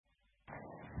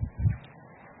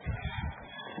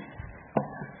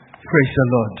Praise the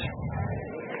Lord.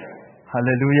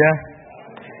 Hallelujah.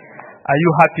 Are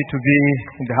you happy to be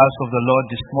in the house of the Lord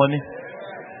this morning?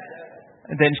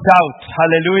 And then shout,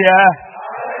 hallelujah.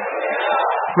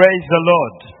 Praise the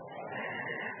Lord.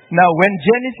 Now, when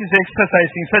Janice is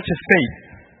exercising such a faith,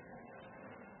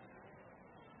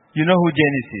 you know who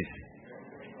Janice is?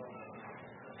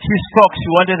 She spoke,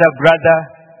 she wanted a brother,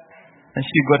 and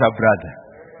she got a brother.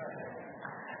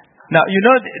 Now, you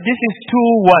know, this is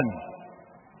 2-1.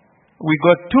 We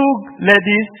got 2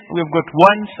 ladies, we've got 1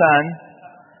 son,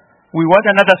 we want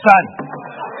another son.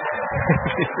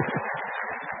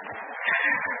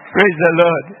 Praise the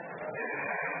Lord.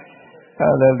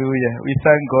 Hallelujah. We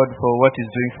thank God for what He's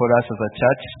doing for us as a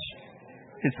church.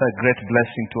 It's a great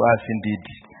blessing to us indeed.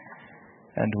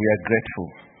 And we are grateful.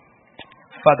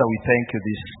 Father, we thank you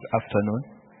this afternoon.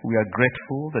 We are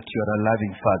grateful that you are a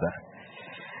loving Father.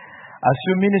 As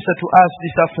you minister to us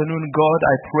this afternoon, God,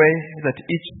 I pray that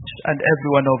each and every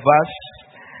one of us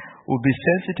will be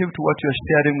sensitive to what you are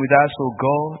sharing with us, oh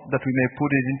God, that we may put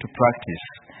it into practice.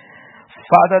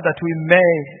 Father, that we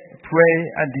may pray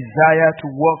and desire to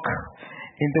walk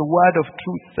in the word of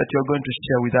truth that you are going to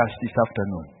share with us this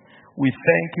afternoon. We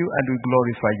thank you and we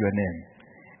glorify your name.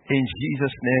 In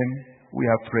Jesus' name we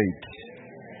have prayed.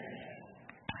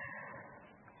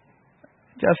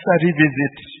 Just a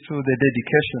revisit to the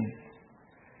dedication.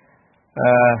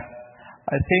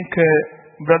 I think,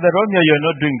 Brother Romeo, you're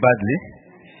not doing badly.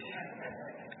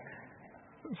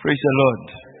 Praise the Lord.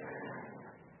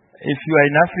 If you are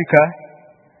in Africa,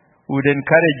 we would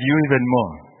encourage you even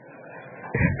more.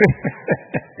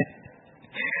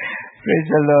 Praise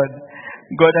the Lord.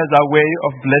 God has a way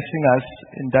of blessing us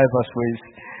in diverse ways.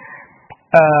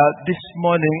 This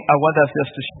morning, I want us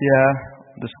just to share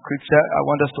the scripture. I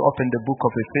want us to open the book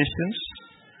of Ephesians.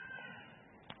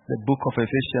 The book of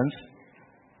Ephesians.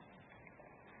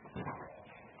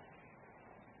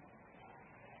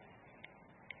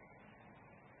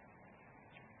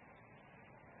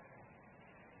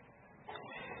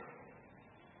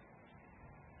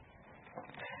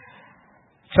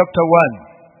 Chapter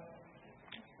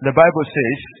 1. The Bible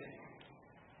says,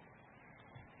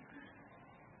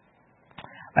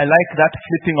 I like that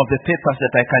flipping of the papers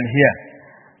that I can hear.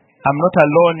 I'm not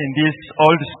alone in this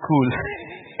old school.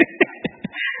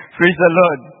 Praise the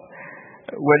Lord.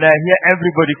 When I hear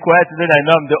everybody quiet, then I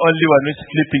know I'm the only one who's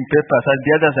flipping papers and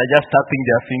the others are just tapping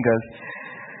their fingers.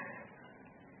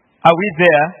 Are we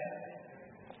there?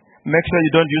 Make sure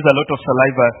you don't use a lot of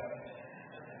saliva.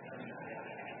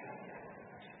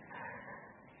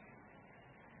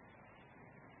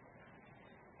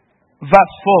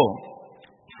 Verse 4.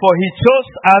 For he chose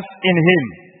us in him.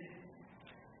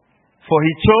 For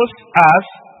he chose us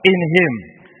in him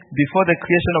before the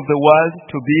creation of the world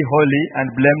to be holy and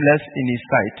blameless in his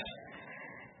sight.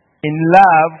 In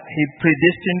love, he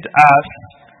predestined us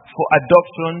for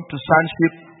adoption to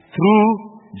sonship through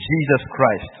Jesus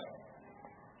Christ,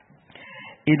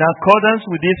 in accordance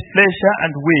with his pleasure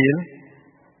and will,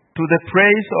 to the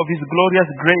praise of his glorious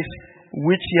grace,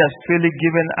 which he has freely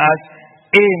given us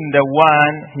in the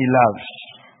one he loves.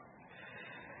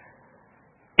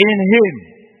 In him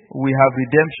we have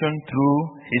redemption through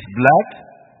his blood,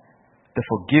 the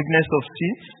forgiveness of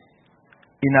sins,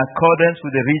 in accordance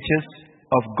with the riches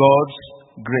of God's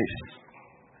grace,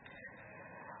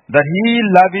 that he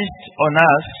lavished on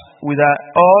us with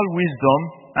all wisdom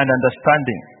and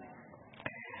understanding.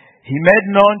 He made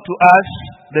known to us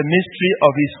the mystery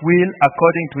of his will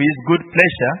according to his good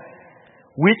pleasure,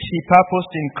 which he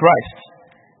purposed in Christ,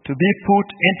 to be put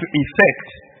into effect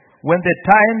when the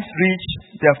times reach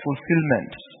their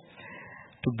fulfillment,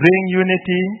 to bring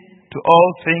unity to all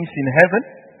things in heaven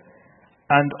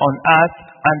and on earth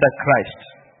under Christ.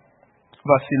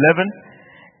 Verse 11,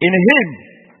 in him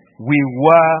we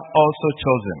were also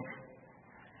chosen,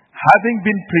 having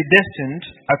been predestined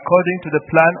according to the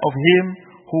plan of him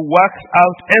who works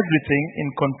out everything in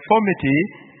conformity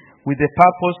with the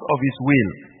purpose of his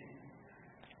will,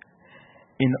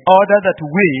 in order that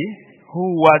we,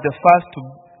 who were the first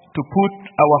to put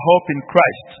our hope in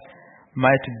Christ,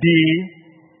 might be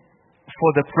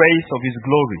for the praise of his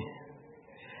glory.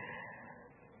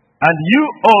 And you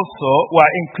also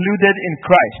were included in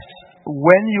Christ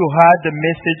when you heard the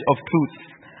message of truth,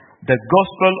 the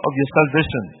gospel of your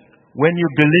salvation. When you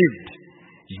believed,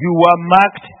 you were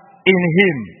marked in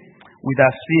him with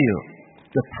a seal,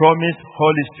 the promised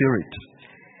Holy Spirit,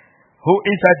 who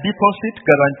is a deposit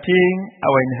guaranteeing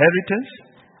our inheritance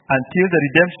until the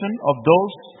redemption of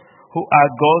those who are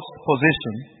God's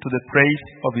possession to the praise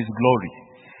of his glory.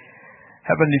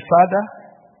 Heavenly Father,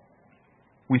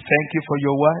 we thank you for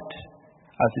your word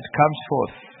as it comes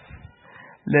forth.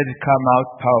 let it come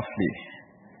out powerfully.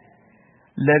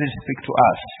 Let it speak to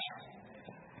us.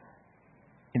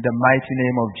 In the mighty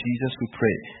name of Jesus we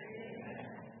pray.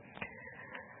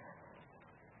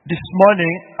 This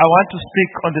morning I want to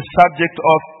speak on the subject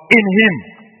of in Him.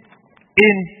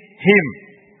 In Him.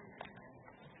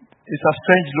 It's a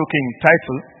strange looking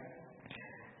title,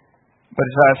 but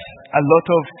it has a lot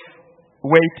of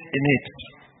weight in it.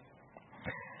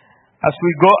 As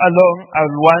we go along, I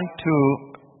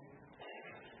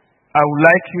would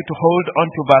like you to hold on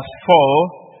to verse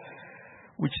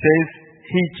 4, which says,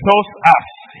 He chose us.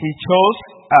 He chose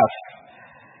us.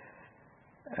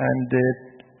 And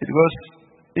it goes,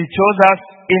 He chose us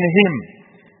in Him,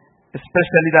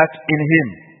 especially that in Him.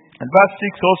 And verse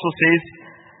 6 also says,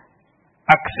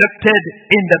 accepted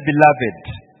in the beloved.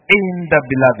 In the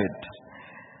beloved.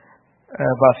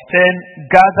 Verse 10,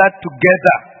 gathered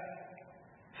together.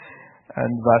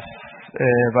 And verse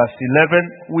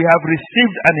 11, we have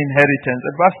received an inheritance.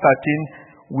 And verse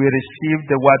 13, we received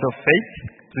the word of faith,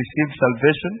 received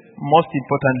salvation. Most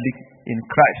importantly, in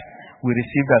Christ, we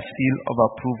received a seal of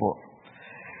approval.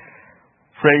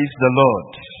 Praise the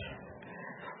Lord.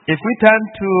 If we turn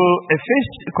to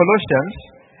Colossians,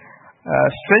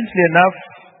 strangely enough,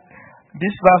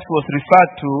 this verse was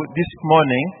referred to this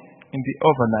morning in the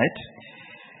overnight.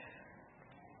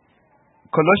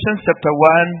 Colossians chapter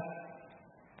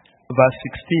 1, verse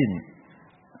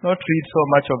 16. Not read so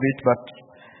much of it, but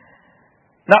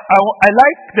now I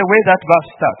like the way that verse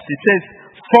starts. It says,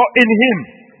 for in Him.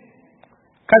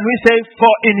 Can we say,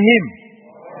 for in Him?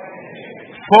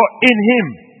 For in Him.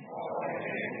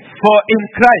 For in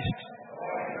Christ.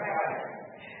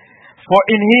 For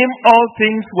in Him all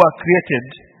things were created,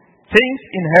 things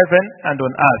in heaven and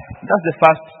on earth. That's the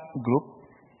first group.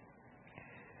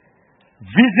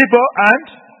 Visible and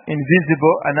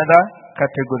invisible, another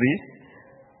category.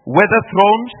 Whether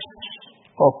thrones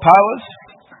or powers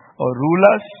or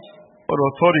rulers or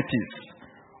authorities,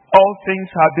 all things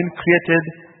have been created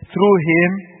through Him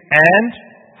and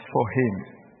for Him.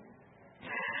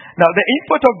 Now the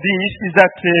import of this is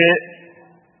that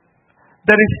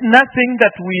there is nothing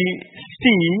that we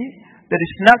see, there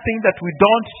is nothing that we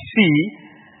don't see,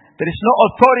 there is no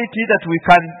authority that we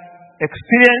can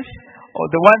experience or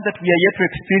the one that we are yet to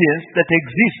experience that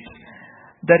exists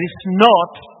that is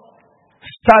not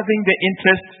serving the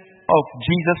interests of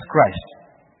Jesus Christ.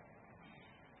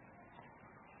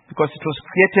 Because it was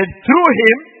created through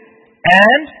Him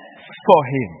and for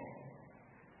Him.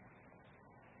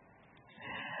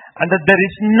 And that there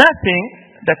is nothing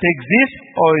that exists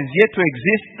or is yet to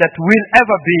exist that will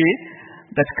ever be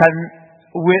that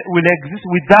will exist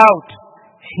without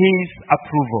His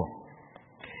approval.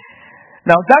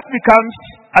 Now that becomes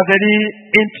a very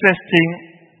interesting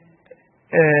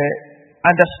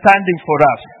understanding for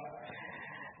us.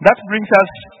 That brings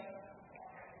us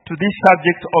to this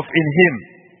subject of in Him.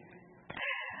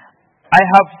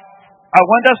 I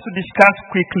want us to discuss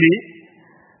quickly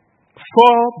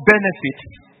 4 benefits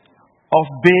of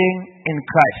being in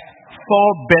Christ.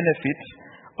 4 benefits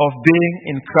of being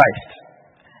in Christ.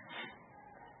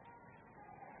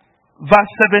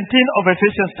 Verse 17 of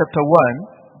Ephesians chapter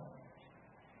 1.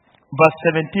 Verse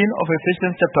 17 of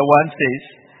Ephesians chapter 1 says,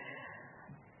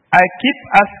 I keep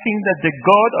asking that the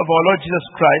God of our Lord Jesus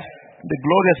Christ, the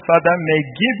glorious Father, may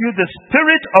give you the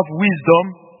spirit of wisdom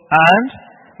and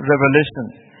revelation,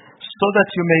 so that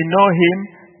you may know Him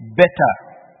better.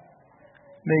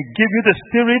 May give you the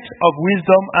spirit of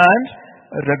wisdom and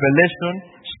revelation,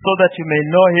 so that you may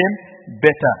know Him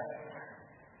better.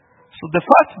 So the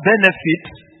first benefit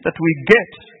that we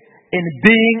get in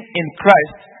being in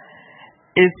Christ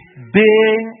is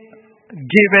being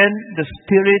given the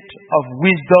spirit of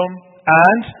wisdom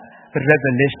and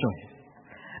revelation.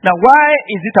 Now, why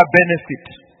is it a benefit?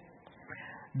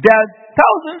 There are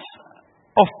thousands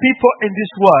of people in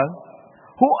this world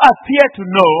who appear to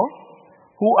know,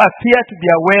 who appear to be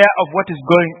aware of what is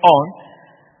going on,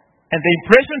 and the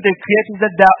impression they create is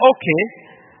that they are okay,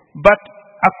 but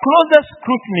a closer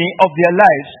scrutiny of their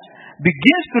lives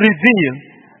begins to reveal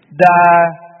the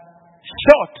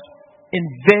short in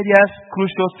various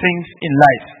crucial things in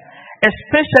life,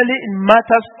 especially in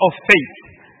matters of faith,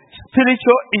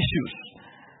 spiritual issues.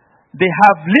 They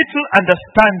have little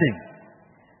understanding.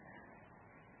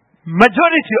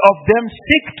 Majority of them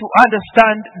seek to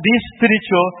understand these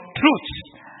spiritual truths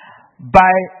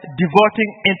by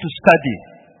devoting into study,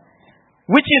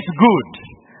 which is good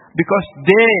because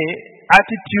their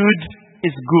attitude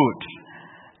is good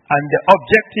and the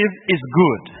objective is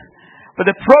good. But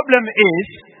the problem is,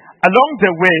 along the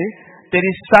way, there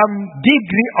is some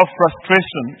degree of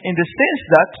frustration in the sense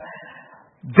that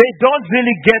they don't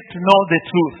really get to know the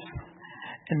truth.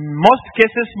 In most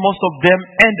cases, most of them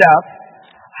end up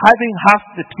having half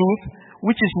the truth,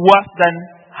 which is worse than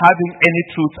having any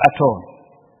truth at all.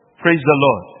 Praise the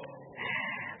Lord.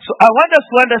 So I want us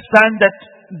to understand that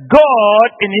God,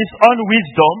 in His own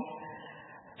wisdom,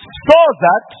 saw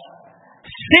that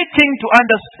seeking to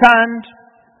understand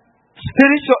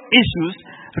spiritual issues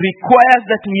requires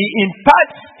that He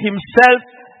imparts Himself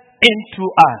into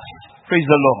us. Praise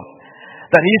the Lord.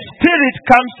 That His Spirit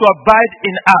comes to abide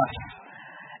in us.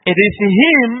 It is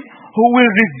Him who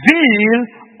will reveal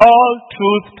all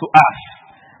truth to us.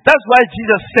 That's why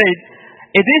Jesus said,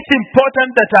 it is important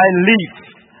that I live.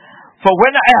 For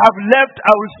when I have left, I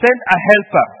will send a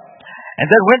helper. And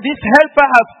then when this helper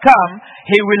has come,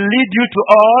 he will lead you to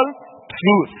all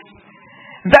truth.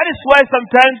 That is why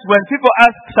sometimes when people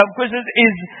ask some questions,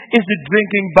 is the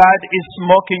drinking bad, is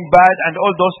smoking bad, and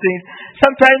all those things,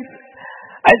 sometimes,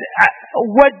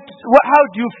 how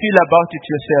do you feel about it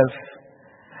yourself?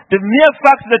 The mere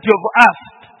fact that you have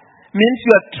asked means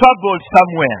you are troubled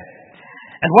somewhere.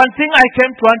 And one thing I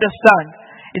came to understand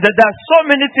is that there are so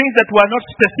many things that were not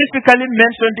specifically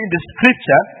mentioned in the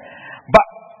scripture, but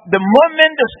the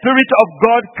moment the Spirit of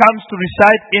God comes to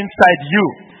reside inside you,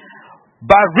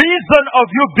 by reason of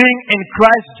you being in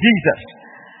Christ Jesus,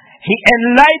 He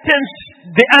enlightens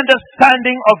the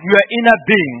understanding of your inner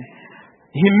being.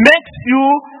 He makes you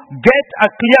get a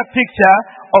clear picture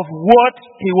of what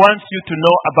He wants you to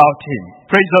know about Him.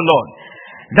 Praise the Lord.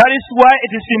 That is why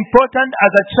it is important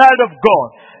as a child of God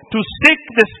to seek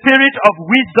the spirit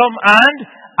of wisdom and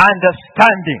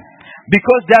understanding.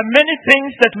 Because there are many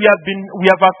things that we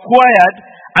have acquired,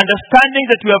 understanding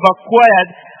that we have acquired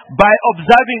by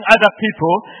observing other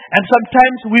people, and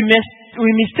sometimes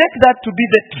we mistake that to be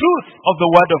the truth of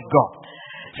the Word of God.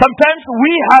 Sometimes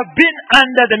we have been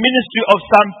under the ministry of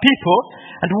some people,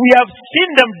 and we have seen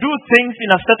them do things in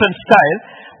a certain style.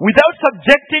 Without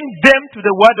subjecting them to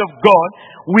the Word of God,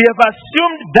 we have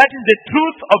assumed that is the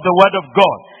truth of the Word of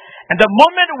God. And the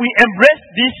moment we embrace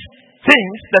these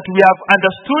things that we have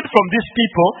understood from these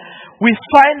people, we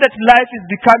find that life is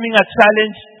becoming a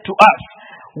challenge to us.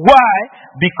 Why?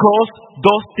 Because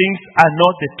those things are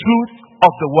not the truth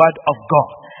of the Word of God.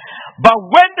 But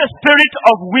when the Spirit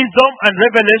of wisdom and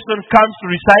revelation comes to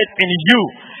reside in you,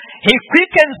 He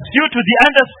quickens you to the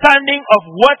understanding of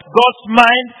what God's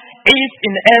mind is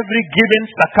in every given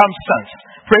circumstance.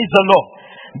 Praise the Lord.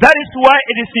 That is why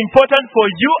it is important for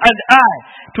you and I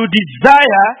to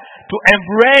desire to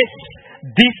embrace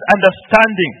this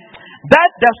understanding.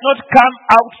 That does not come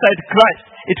outside Christ.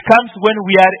 It comes when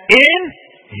we are in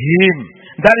Him.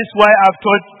 That is why I've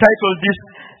titled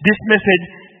this message,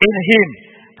 In Him.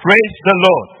 Praise the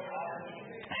Lord.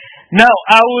 Now,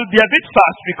 I will be a bit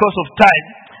fast because of time.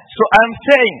 So I'm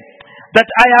saying that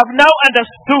I have now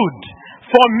understood,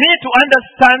 for me to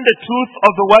understand the truth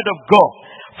of the Word of God,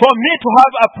 for me to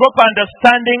have a proper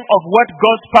understanding of what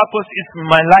God's purpose is in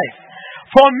my life,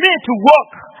 for me to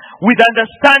walk with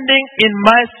understanding in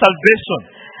my salvation,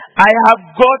 I have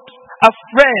got a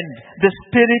friend, the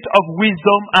Spirit of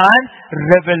wisdom and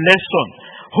revelation,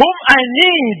 whom I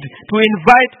need to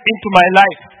invite into my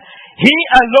life. He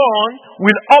alone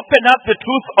will open up the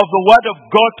truth of the Word of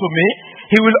God to me.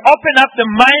 He will open up the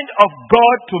mind of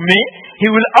God to me. He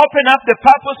will open up the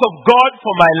purpose of God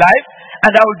for my life,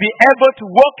 and I will be able to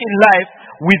walk in life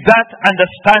with that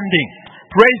understanding.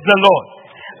 Praise the Lord.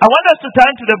 I want us to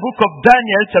turn to the book of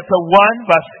Daniel chapter 1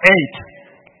 verse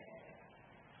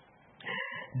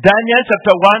 8. Daniel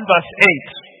chapter 1 verse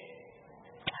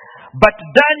 8. But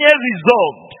Daniel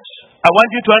resolved. I want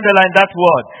you to underline that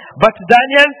word. But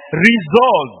Daniel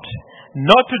resolved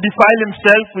not to defile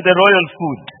himself with the royal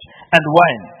food and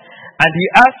wine. And he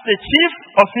asked the chief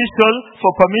official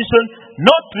for permission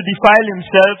not to defile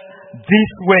himself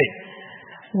this way.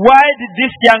 Why did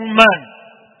this young man,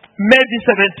 maybe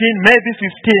 17, maybe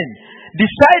 15,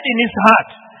 decide in his heart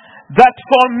that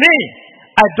for me,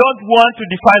 I don't want to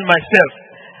defile myself?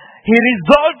 He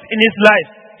resolved in his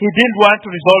life. He didn't want to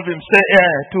resolve himself,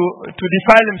 to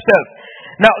defile himself.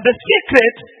 Now, the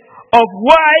secret of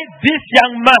why this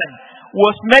young man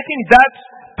was making that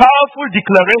powerful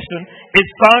declaration is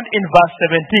found in verse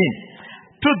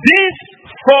 17. To these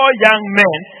four young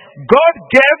men, God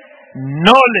gave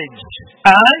knowledge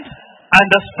and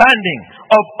understanding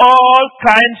of all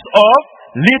kinds of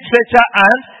literature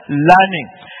and learning.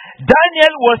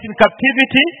 Daniel was in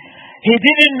captivity. He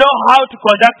didn't know how to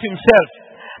conduct himself,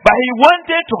 but he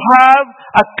wanted to have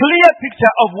a clear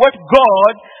picture of what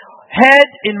God had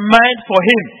in mind for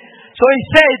him. So he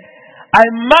said, I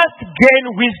must gain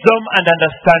wisdom and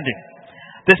understanding.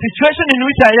 The situation in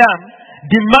which I am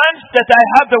demands that I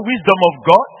have the wisdom of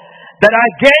God, that I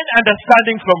gain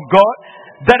understanding from God,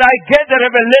 that I get the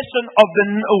revelation of the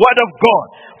word of God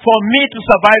for me to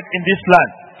survive in this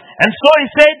land. And so he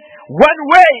said, one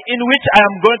way in which I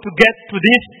am going to get to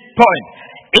this point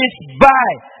is by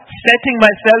setting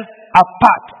myself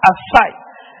apart, aside,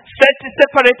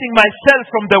 separating myself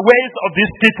from the ways of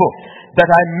these people, that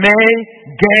I may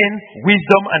gain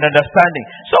wisdom and understanding.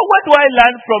 So what do I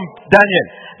learn from Daniel?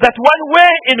 That one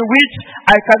way in which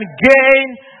I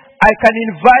can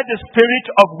invite the spirit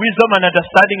of wisdom and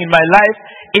understanding in my life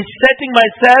is setting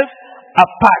myself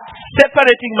apart,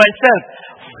 separating myself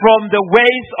from the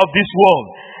ways of this world.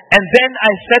 And then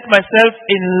I set myself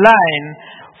in line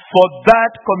for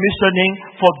that commissioning,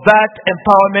 for that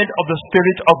empowerment of the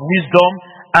spirit of wisdom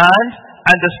and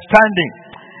understanding.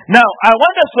 Now, I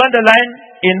want us to underline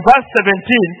in verse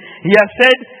 17, he has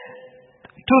said,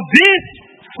 to these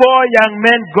 4 young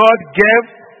men God gave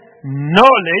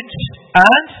knowledge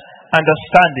and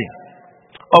understanding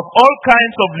of all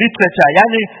kinds of literature,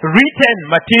 yani written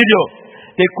material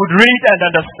they could read and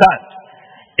understand.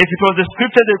 If it was the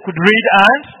scripture, they could read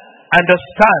and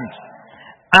understand.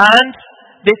 And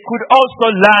they could also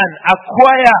learn,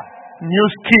 acquire new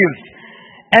skills.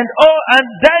 And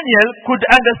Daniel could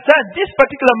understand, this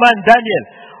particular man, Daniel,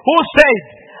 who said,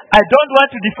 I don't want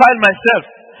to defile myself.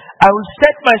 I will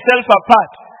set myself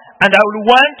apart, and I will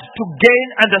want to gain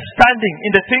understanding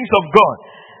in the things of God.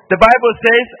 The Bible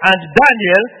says, and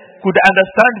Daniel could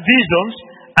understand visions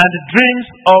and dreams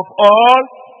of all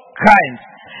kinds.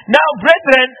 Now,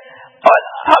 brethren,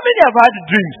 how many have had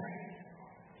dreams?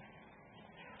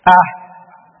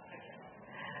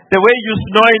 The way you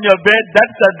snore in your bed,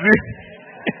 that's a dream.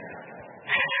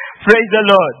 Praise the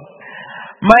Lord.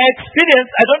 My experience,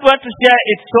 I don't want to share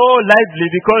it so lively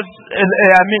because,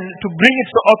 to bring it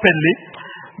so openly,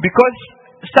 because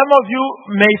some of you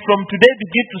may from today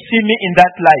begin to see me in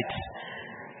that light.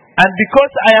 And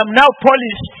because I am now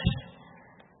polished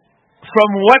from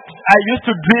what I used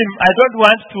to dream, I don't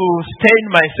want to stain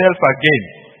myself again.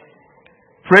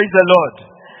 Praise the Lord.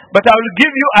 But I will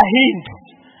give you a hint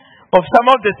of some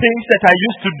of the things that I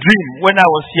used to dream when I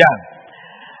was young.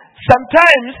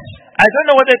 Sometimes, I don't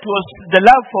know whether it was the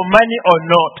love for money or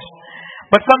not,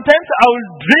 but sometimes I will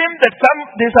dream that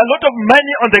there's a lot of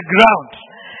money on the ground,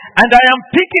 and I am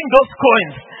picking those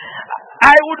coins.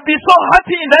 I would be so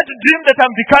happy in that dream that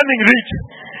I'm becoming rich.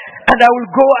 And I will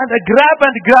go and I grab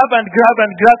and grab and grab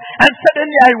and grab, and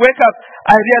suddenly I wake up,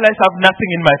 I realize I have nothing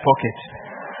in my pocket.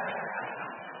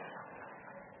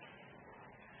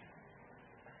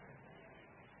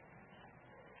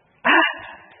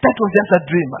 That was just a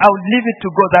dream. I would leave it to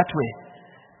go that way.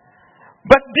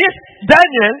 But this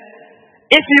Daniel,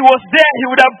 if he was there, he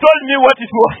would have told me what it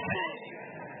was.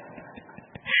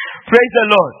 Praise the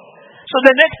Lord. So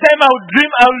the next time I will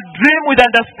dream with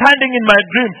understanding in my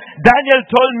dream. Daniel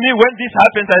told me when this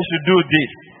happens, I should do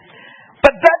this.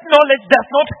 But that knowledge does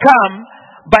not come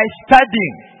by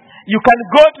studying. You can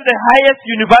go to the highest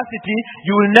university,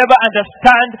 you will never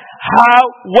understand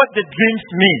what the dreams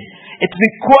mean. It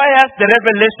requires the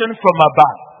revelation from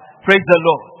above. Praise the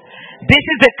Lord. This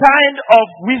is the kind of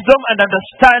wisdom and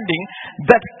understanding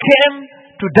that came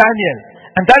to Daniel.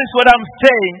 And that is what I'm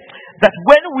saying, that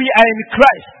when we are in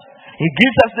Christ, He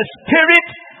gives us the spirit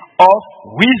of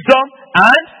wisdom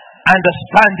and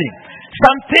understanding.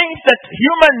 Some things that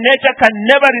human nature can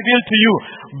never reveal to you,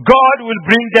 God will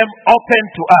bring them open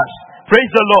to us. Praise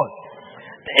the Lord.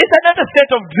 It's another set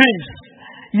of dreams.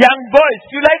 Young boys,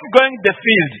 you like going to the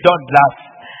field, don't laugh.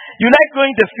 You like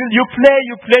going to the field, you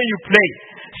play.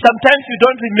 Sometimes you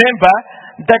don't remember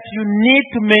that you need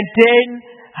to maintain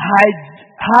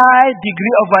high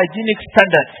degree of hygienic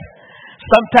standards.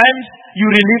 Sometimes you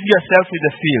relieve yourself with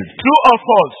the field. True or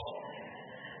false?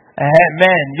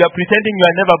 Amen. You're pretending you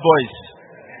are never boys.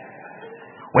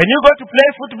 When you go to play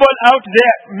football out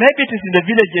there, maybe it is in the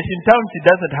villages, in towns it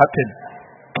doesn't happen.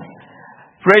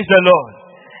 Praise the Lord.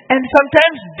 And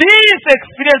sometimes this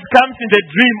experience comes in the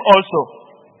dream also.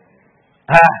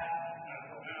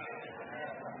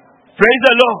 Praise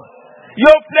the Lord.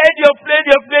 You've played,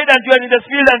 and you are in the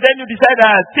field, and then you decide,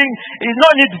 there's no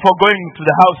need for going to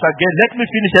the house again. Let me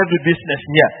finish every business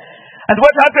here. And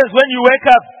what happens when you wake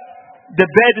up? The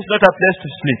bed is not a place to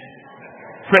sleep.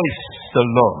 Praise the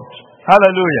Lord.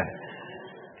 Hallelujah.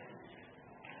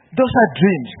 Those are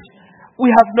dreams. We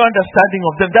have no understanding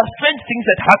of them. There are strange things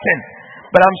that happen.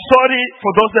 But I'm sorry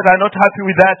for those that are not happy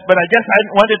with that. But I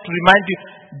wanted to remind you,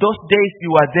 those days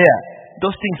you were there.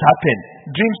 Those things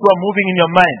happened. Dreams were moving in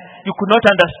your mind. You could not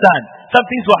understand. Some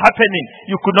things were happening.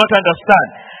 You could not understand.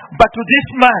 But to this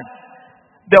man,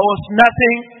 there was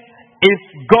nothing. If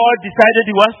God decided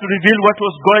He wants to reveal what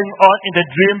was going on in the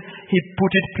dream, He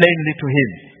put it plainly to him.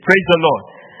 Praise the Lord.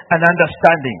 and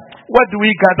understanding. What do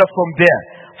we gather from there?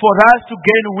 For us to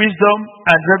gain wisdom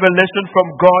and revelation from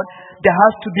God, there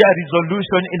has to be a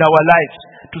resolution in our lives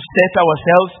to set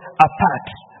ourselves apart.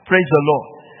 Praise the Lord.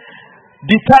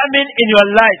 Determine in your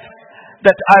life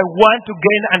that I want to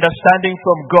gain understanding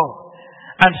from God,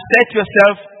 and set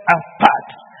yourself apart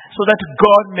so that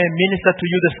God may minister to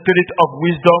you the spirit of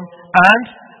wisdom and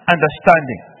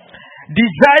understanding.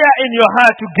 Desire in your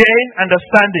heart to gain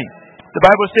understanding. The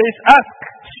Bible says, ask,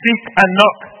 seek, and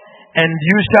knock, and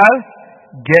you shall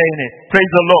gain it.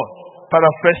 Praise the Lord.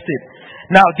 Paraphrased it.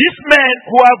 Now, these men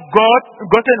who have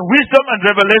gotten wisdom and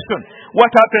revelation,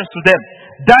 what happens to them?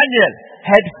 Daniel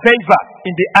had favor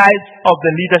in the eyes of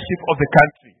the leadership of the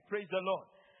country. Praise the Lord.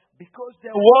 Because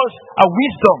there was a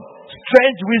wisdom,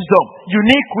 strange wisdom,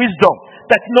 unique wisdom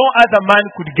that no other man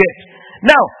could get.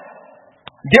 Now,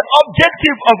 the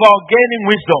objective of our gaining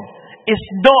wisdom is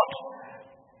not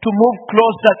to move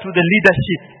closer to the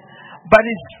leadership, but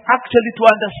it's actually to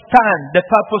understand the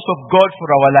purpose of God for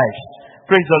our lives.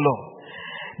 Praise the Lord.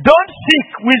 Don't seek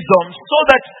wisdom so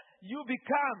that you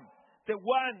become the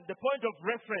point of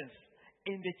reference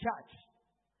in the church.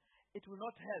 It will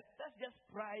not help. That's just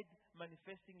pride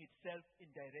manifesting itself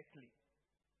indirectly.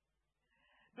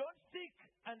 Don't seek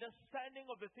understanding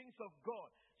of the things of God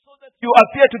so that you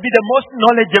appear to be the most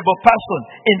knowledgeable person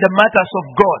in the matters of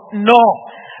God. No.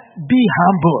 Be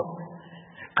humble.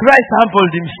 Christ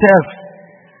humbled himself.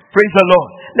 Praise the Lord.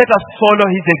 Let us follow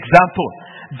his example.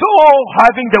 Though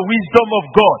having the wisdom of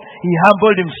God, he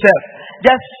humbled himself.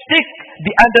 Just seek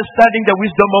the understanding, the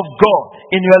wisdom of God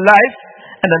in your life,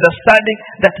 and understanding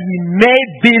that he may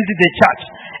build the church.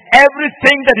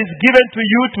 Everything that is given to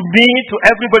you, to me, to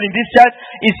everybody in this church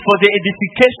is for the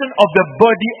edification of the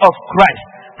body of Christ.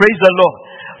 Praise the Lord.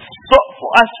 So,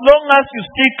 as long as you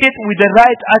seek it with the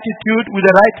right attitude, with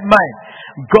the right mind,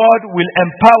 God will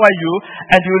empower you,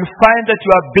 and you will find that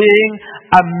you are being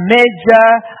a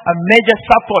major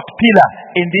support pillar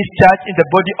in this church, in the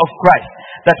body of Christ,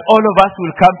 that all of us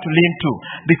will come to lean to,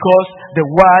 because the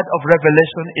word of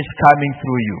revelation is coming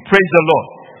through you. Praise the Lord.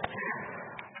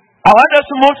 I want us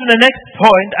to move to the next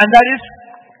point, and that is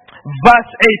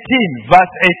verse 18.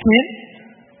 Verse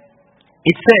 18,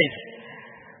 it says,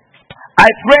 I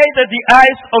pray that the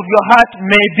eyes of your heart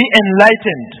may be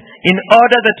enlightened, in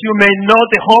order that you may know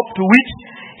the hope to which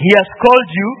he has called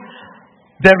you,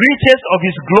 the riches of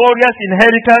his glorious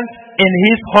inheritance in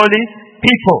his holy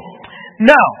people.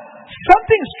 Now,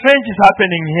 something strange is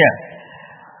happening here.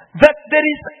 That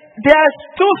there are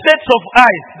two sets of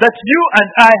eyes that you and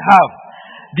I have.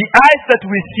 The eyes that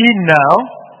we see now,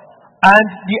 and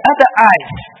the other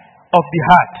eyes of the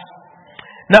heart.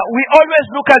 Now, we always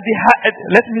look at the heart.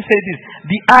 Let me say this.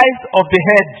 The eyes of the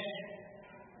head.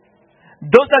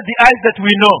 Those are the eyes that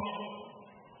we know.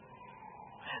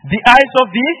 The eyes of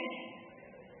the...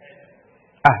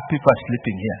 people are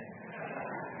sleeping here.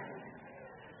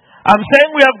 I'm saying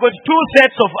we have got two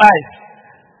sets of eyes.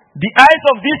 The eyes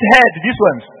of this head, these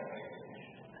ones.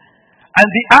 And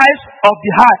the eyes of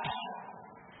the heart.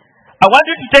 I want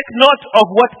you to take note of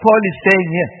what Paul is saying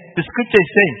here. The scripture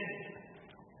is saying,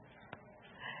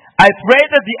 I pray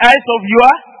that the eyes of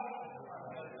your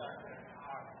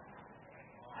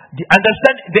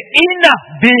the inner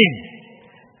being,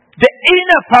 the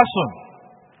inner person,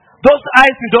 those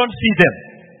eyes you don't see them,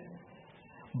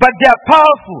 but they are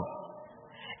powerful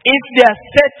if they are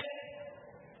set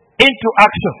into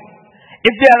action.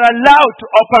 If they are allowed to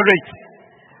operate,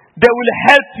 they will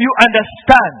help you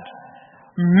understand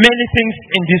many things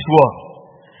in this world,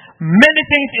 many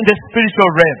things in the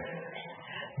spiritual realm.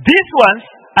 These ones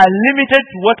are limited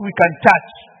to what we can touch,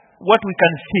 what we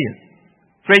can feel.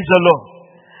 Praise the Lord.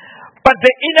 But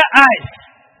the inner eyes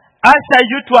usher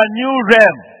you to a new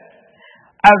realm,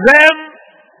 a realm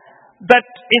that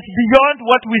is beyond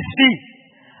what we see,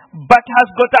 but has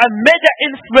got a major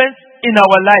influence in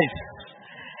our lives.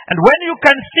 And when you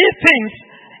can see things,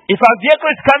 if a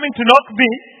vehicle is coming to knock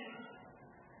me,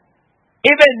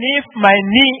 even if my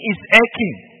knee is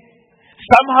aching,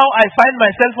 somehow I find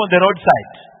myself on the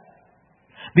roadside.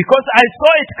 Because I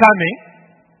saw it coming,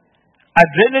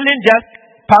 adrenaline just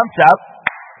pumped up,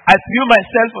 I threw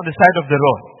myself on the side of the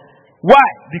road. Why?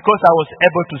 Because I was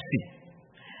able to see.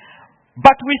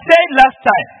 But we said last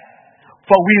time,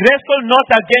 for we wrestle not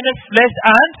against flesh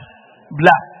and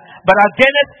blood, but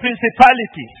against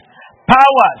principalities,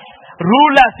 powers,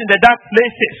 rulers in the dark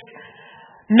places.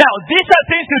 Now, these are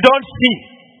things you don't see.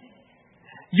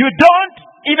 You don't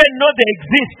even know they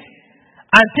exist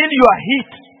until you are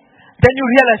hit. Then you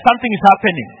realize something is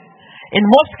happening. In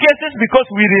most cases, because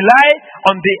we rely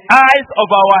on the eyes of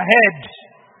our heads,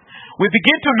 we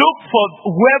begin to look for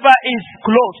whoever is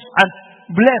close and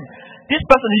blame. This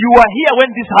person, you were here when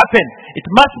this happened. It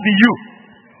must be you.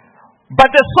 But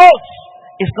the source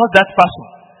is not that person.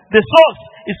 The source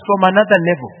is from another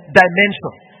level,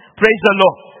 dimension. Praise the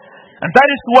Lord. And that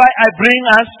is why I bring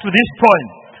us to this point.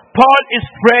 Paul is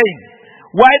praying.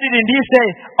 Why didn't he say,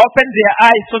 open their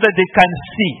eyes so that they can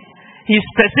see? He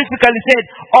specifically said,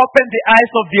 open the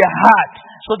eyes of their heart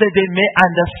so that they may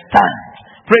understand.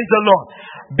 Praise the Lord.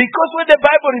 Because when the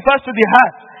Bible refers to the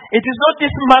heart, it is not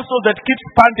this muscle that keeps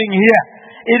pumping here.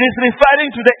 It is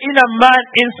referring to the inner man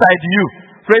inside you.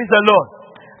 Praise the Lord.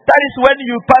 That is when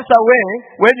you pass away,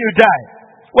 when you die.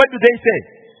 What do they say?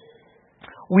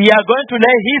 We are going to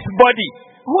lay his body.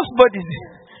 Whose body is it?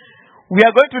 We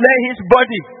are going to lay his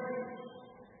body.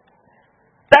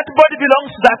 That body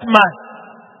belongs to that man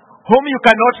whom you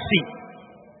cannot see.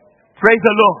 Praise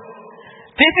the Lord.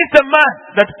 This is the man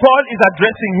that Paul is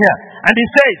addressing here. And he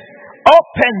says,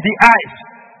 open the eyes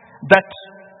that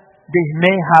they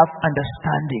may have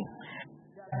understanding.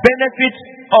 Benefits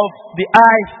of the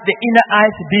eyes, the inner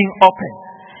eyes being open.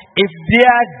 If they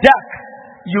are dark,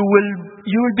 you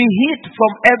will be hit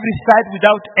from every side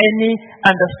without any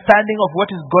understanding of what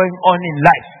is going on in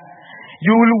life.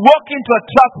 You will walk into a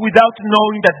trap without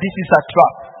knowing that this is a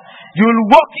trap. You will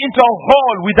walk into a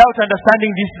hole without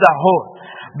understanding this is a hole.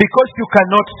 Because you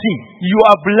cannot see. You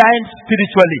are blind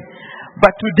spiritually.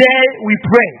 But today we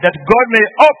pray that God may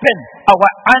open our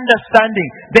understanding,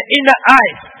 the inner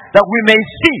eyes, that we may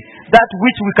see that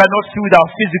which we cannot see with our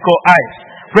physical eyes.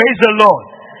 Praise the Lord.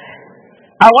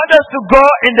 I want us to go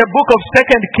in the book of 2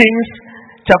 Kings,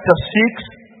 chapter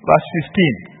 6, verse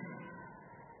 15.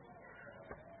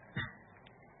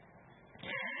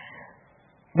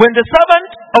 When the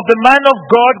servant of the man of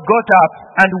God got up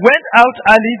and went out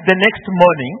early the next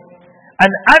morning, an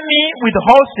army with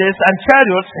horses and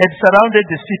chariots had surrounded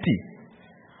the city.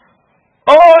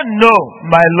 Oh no,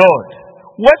 my Lord,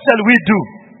 what shall we do?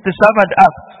 The servant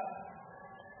asked.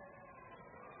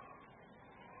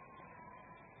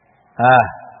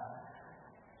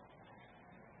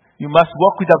 You must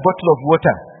walk with a bottle of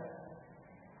water.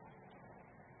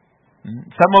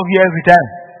 Some of you every time.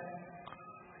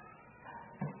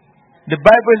 The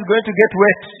Bible is going to get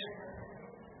wet.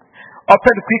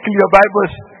 Open quickly your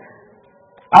Bibles.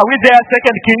 Are we there,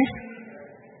 2 Kings?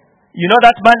 You know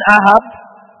that man Ahab?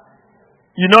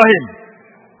 You know him.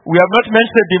 We have not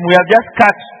mentioned him. We have just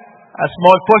cut a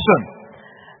small portion.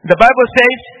 The Bible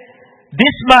says,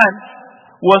 this man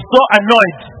was so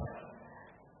annoyed.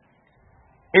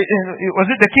 Was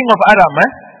it the king of Aram?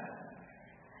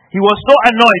 He was so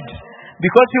annoyed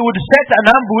because he would set an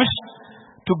ambush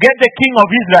to get the king of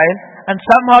Israel, and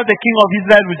somehow the king of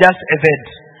Israel would just evade.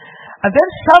 And then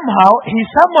somehow he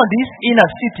summoned his inner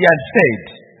city and said,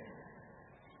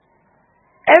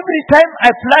 every time I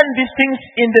plan these things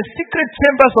in the secret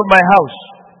chambers of my house,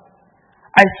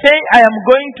 I say I am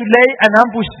going to lay an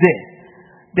ambush there.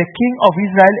 The king of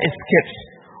Israel escapes.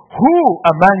 Who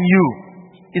among you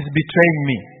is betraying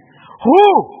me? Who?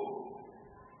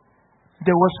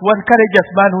 There was one courageous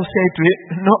man who said to him,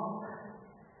 no,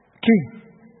 king,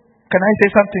 can I say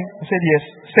something? He said, yes.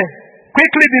 Say,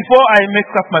 quickly before I make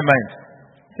up my mind.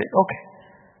 Say, okay.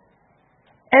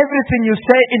 Everything you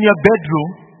say in your bedroom,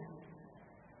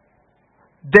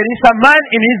 there is a man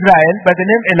in Israel by the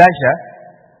name Elijah.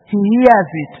 He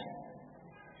hears it.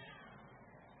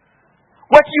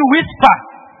 What you whisper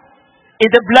in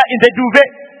the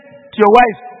duvet to your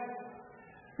wife,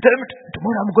 tell him,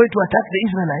 tomorrow I'm going to attack the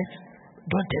Israelites.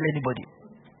 Don't tell anybody.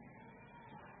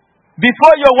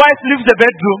 Before your wife leaves the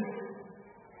bedroom,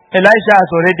 Elijah has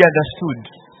already understood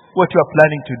what you are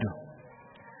planning to do.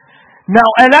 Now,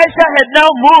 Elisha had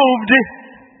now moved,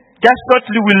 just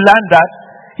shortly we'll learn that,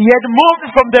 he had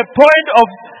moved from the point of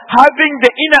having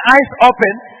the inner eyes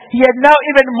open, he had now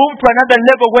even moved to another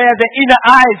level where the inner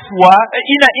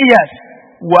ears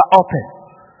were open.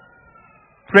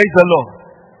 Praise the Lord.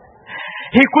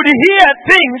 He could hear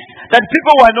things that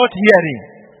people were not hearing.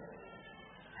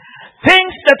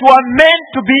 Things that were meant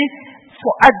to be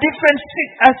for a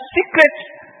secret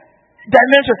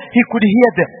dimension. He could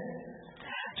hear them.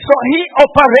 So he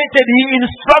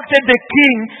instructed the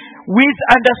king with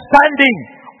understanding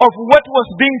of what was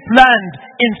being planned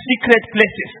in secret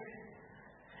places.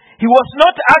 He was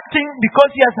not acting because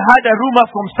he has heard a rumor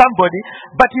from somebody,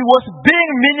 but he was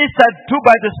being ministered to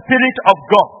by the Spirit of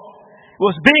God.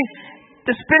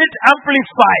 The Spirit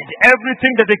amplified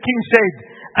everything that the king said,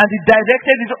 and he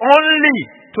directed it only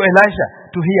to Elijah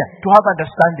to hear, to have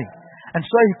understanding. And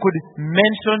so he could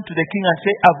mention to the king and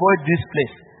say, avoid this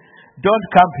place. Don't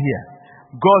camp here.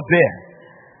 Go there.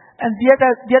 And the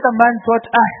other man thought,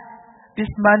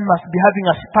 this man must be having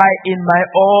a spy in my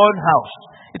own house.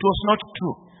 It was not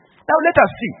true. Now let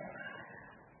us see.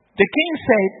 The king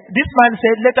said, this man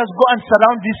said, let us go and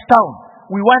surround this town.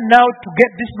 We want now to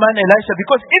get this man Elisha,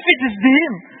 because if it is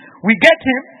him, we get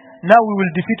him, now we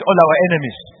will defeat all our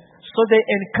enemies. So they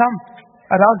encamped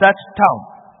around that town.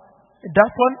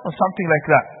 That one or something like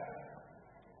that.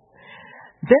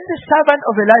 Then the servant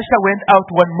of Elisha went out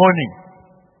one morning.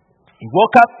 He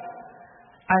woke up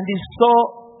and he saw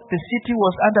the city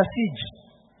was under siege.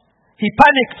 He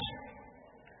panicked.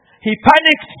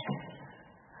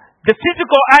 The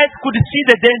physical eyes could see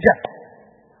the danger,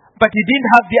 but he didn't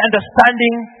have the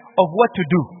understanding of what to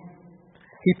do.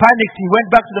 He panicked. He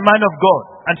went back to the man of God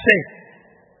and said,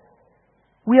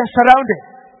 we are surrounded.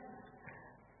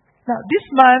 Now, this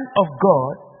man of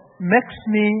God makes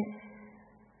me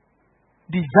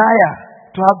desire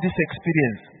to have this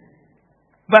experience.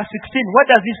 Verse 16, what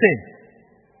does he say?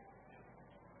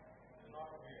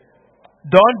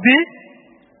 Don't be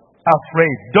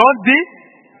afraid. Don't be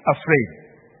afraid.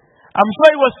 I'm sure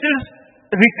he was still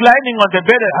reclining on the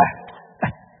bed.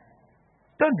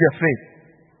 Don't be afraid.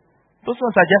 Those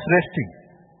ones are just resting.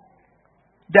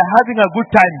 They're having a good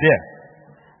time there.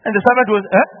 And the servant was,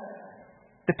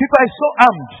 the people are so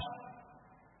armed,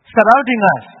 surrounding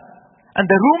us. And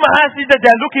the rumor has it that they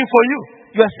are looking for you.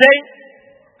 You are saying,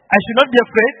 I should not be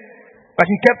afraid. But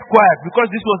he kept quiet because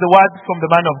this was the word from the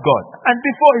man of God. And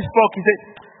before he spoke, he said,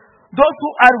 those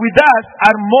who are with us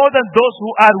are more than those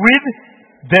who are with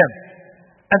them.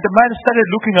 And the man started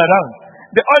looking around.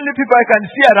 The only people I can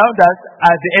see around us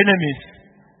are the enemies.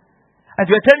 And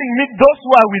you are telling me those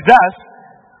who are with us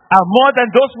are more than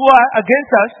those who are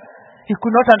against us? He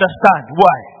could not understand.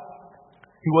 Why?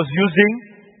 He was using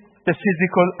the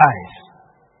physical eyes.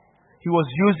 He was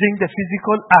using the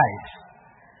physical eyes.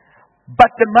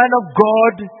 But the man of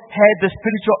God had the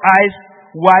spiritual eyes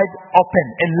wide open,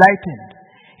 enlightened.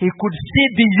 He could see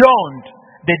beyond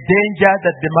the danger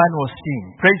that the man was seeing.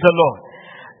 Praise the Lord.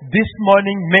 This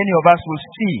morning, many of us will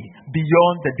see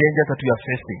beyond the danger that we are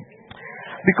facing.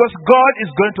 Because God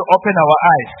is going to open our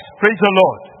eyes. Praise the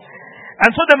Lord.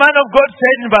 And so the man of God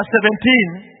said in verse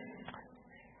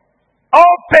 17,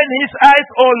 open his eyes,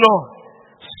 O Lord,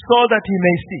 so that he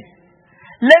may see.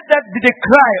 Let that be the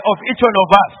cry of each one of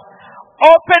us.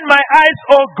 Open my eyes,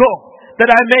 O God, that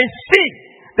I may see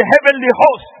the heavenly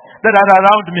hosts that are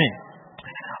around me.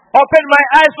 Open my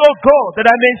eyes, O God, that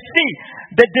I may see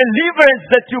the deliverance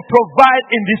that you provide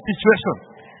in this situation.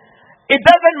 It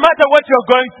doesn't matter what you're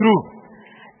going through.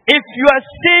 If you are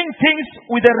seeing things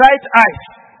with the right eyes,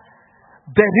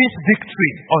 there is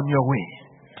victory on your way.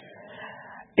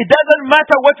 It doesn't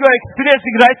matter what you are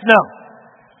experiencing right now.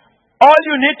 All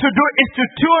you need to do is to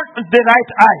tune the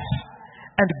right eyes,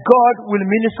 and God will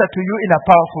minister to you in a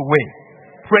powerful way.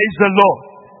 Praise the Lord.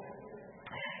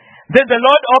 Then the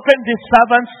Lord opened his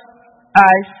servant's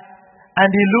eyes, and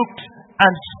he looked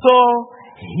and saw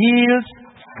hills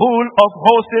full of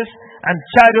horses and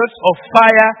chariots of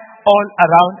fire all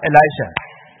around Elisha.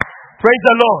 Praise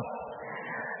the Lord.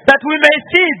 That we may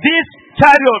see these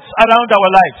chariots around our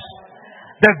lives.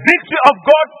 The victory of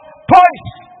God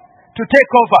poised to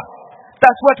take over.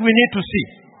 That's what we need to see.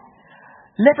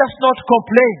 Let us not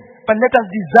complain, but let us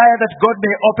desire that God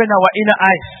may open our inner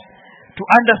eyes to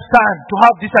understand, to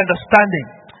have this understanding.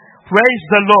 Praise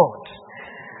the Lord.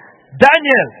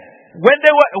 Daniel, when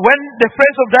the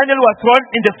friends of Daniel were thrown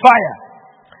in the fire,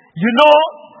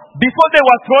 before they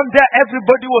were thrown there,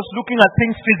 everybody was looking at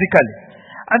things physically.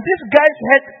 And these guys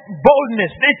had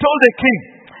boldness. They told the king,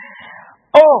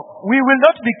 we will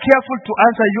not be careful to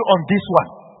answer you on this one.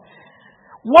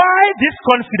 Why this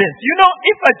confidence?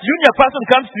 If a junior person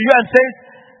comes to you and says,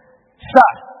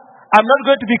 sir, I'm not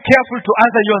going to be careful to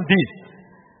answer you on this.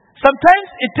 Sometimes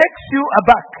it takes you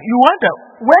aback. You wonder,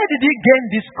 where did he gain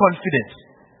this confidence?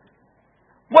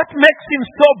 What makes him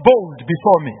so bold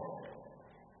before me?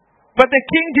 But the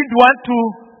king didn't want to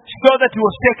show that he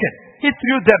was taken. He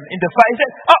threw them in the fire. He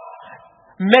said,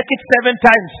 make it 7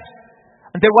 times.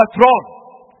 And they were thrown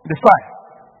in the fire.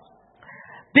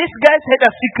 These guys had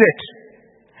a secret.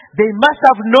 They must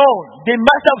have known. They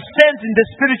must have sensed in the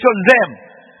spiritual realm.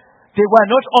 They were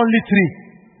not only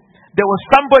 3. There was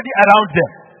somebody around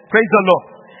them. Praise the Lord.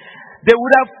 They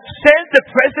would have sensed the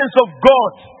presence of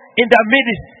God in their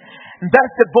midst. And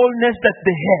that's the boldness that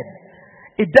they had.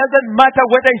 It doesn't matter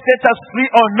whether He sets us free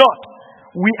or not.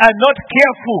 We are not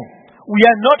careful. We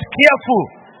are not careful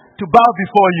to bow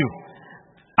before you.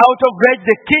 Out of rage,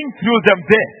 the king threw them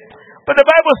there. But the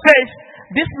Bible says,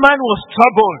 this man was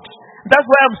troubled. That's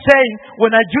why I'm saying,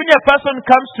 when a junior person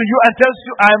comes to you and tells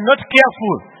you, I am not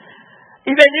careful,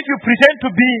 even if you pretend to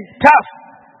be tough,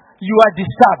 you are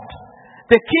disturbed.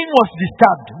 the king was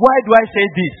disturbed. Why do I say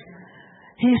this?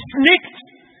 He sneaked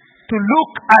to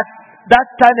look at that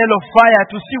tunnel of fire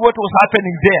to see what was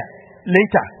happening there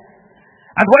later.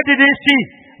 And what did he see?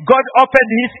 God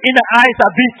opened his inner eyes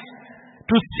a bit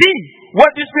to see what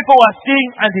these people were seeing,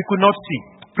 and he could not see.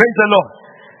 Praise the Lord.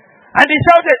 And he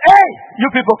shouted, "Hey, you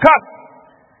people, come.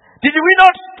 Did we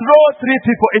not throw 3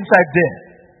 people inside there?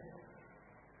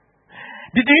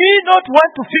 Did we not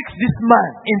want to fix this man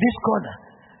in this corner?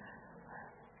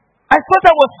 I thought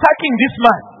I was sacking this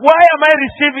man. Why am I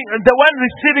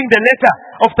receiving the letter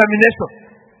of termination?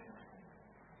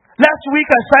 Last week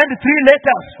I signed 3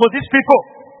 letters for these people."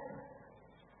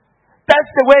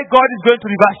 That's the way God is going to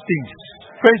reverse things.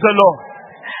 Praise the Lord.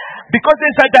 Because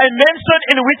there's a dimension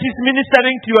in which He's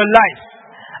ministering to your life.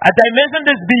 A dimension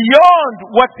that's beyond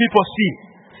what people see.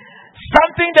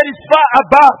 Something that is far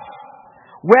above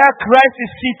where Christ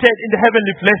is seated in the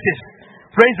heavenly places.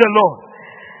 Praise the Lord.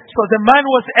 So the man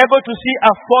was able to see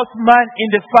a 4th man in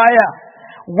the fire.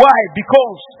 Why?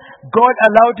 Because God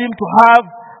allowed him to have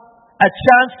a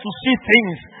chance to see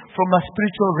things from a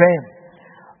spiritual realm.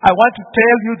 I want to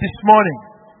tell you this morning,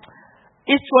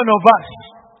 each one of us,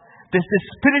 there's the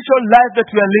spiritual life that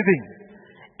we are living.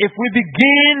 If we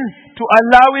begin to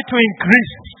allow it to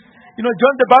increase,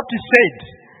 John the Baptist said,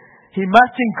 "He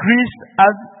must increase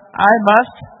as I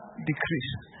must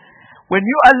decrease." When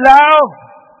you allow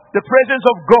the presence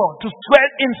of God to swell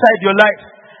inside your life,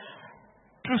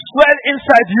 to swell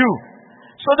inside you,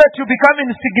 so that you become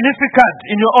insignificant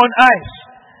in your own eyes,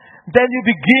 then you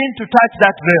begin to touch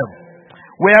that realm,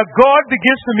 where God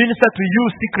begins to minister to you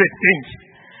secret things,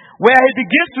 where He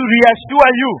begins to reassure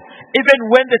you, even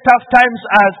when the tough times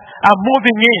are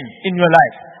moving in your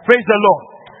life. Praise the Lord.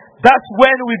 That's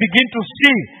when we begin to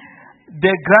see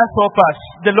the grasshoppers,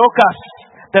 the locusts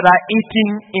that are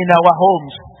eating in our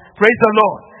homes. Praise the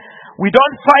Lord. We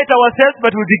don't fight ourselves,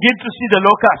 but we begin to see the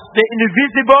locusts, the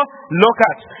invisible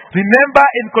locusts. Remember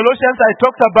in Colossians I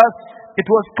talked about, it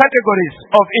was categories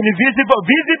of invisible,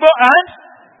 visible and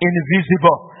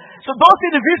invisible. So those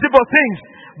invisible things,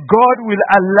 God will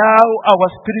allow our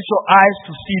spiritual eyes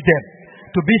to see them,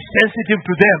 to be sensitive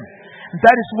to them.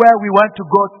 That is where we want to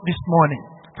go this morning.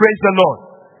 Praise the Lord.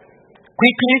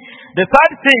 Quickly, the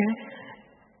third thing,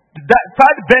 the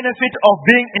third benefit of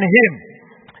being in Him,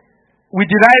 we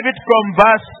derive it from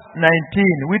verse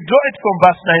 19. We draw it from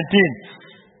verse 19.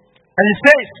 And it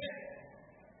says,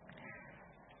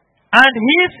 "And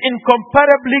His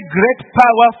incomparably great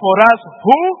power for us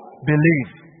who believe."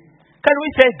 Can we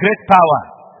say great power?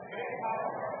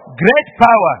 Great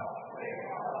power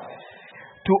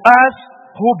to us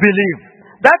who believe.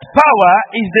 That power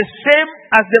is the same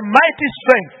as the mighty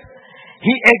strength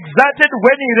He exerted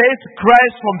when He raised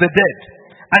Christ from the dead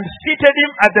and seated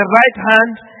Him at the right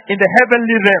hand in the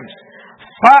heavenly realms,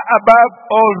 far above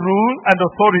all rule and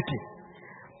authority,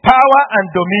 power and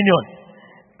dominion,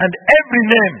 and every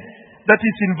name that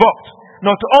is invoked,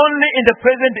 not only in the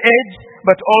present age,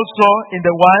 but also in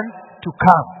the one to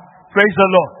come. Praise the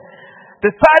Lord.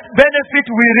 The third benefit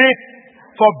we reap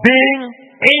for being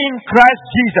in Christ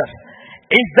Jesus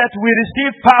is that we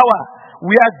receive power.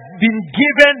 We have been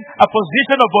given a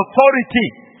position of authority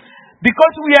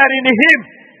because we are in Him.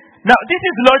 Now, this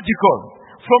is logical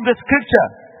from the scripture.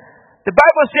 The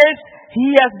Bible says He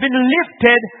has been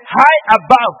lifted high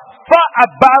above, far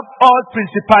above all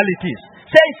principalities.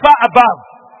 Say far above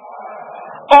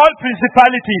all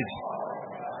principalities.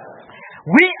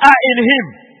 We are in Him.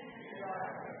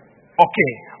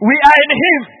 Okay. We are in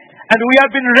Him and we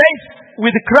have been raised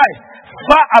with Christ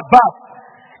far above.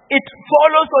 It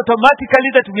follows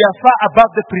automatically that we are far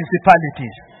above the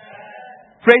principalities.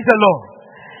 Praise the Lord.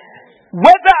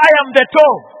 Whether I am the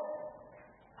toe,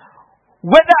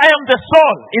 whether I am the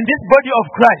soul in this body of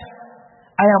Christ,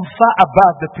 I am far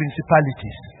above the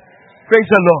principalities. Praise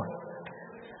the Lord.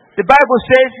 The Bible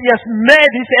says He has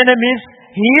made His enemies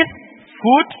His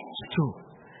footstool.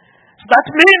 So that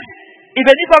means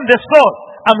even if I'm the soul,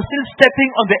 I'm still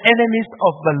stepping on the enemies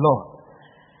of the Lord.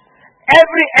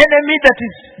 Every enemy that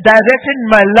is directed in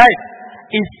my life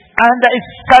is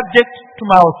subject to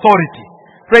my authority.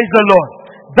 Praise the Lord.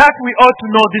 That we ought to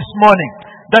know this morning,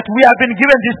 that we have been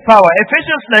given this power.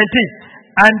 Ephesians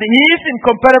 19. And His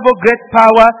incomparable great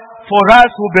power for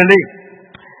us who believe.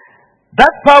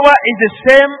 That power is the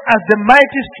same as the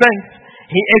mighty strength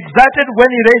He exerted when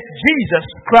He raised Jesus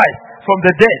Christ from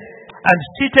the dead and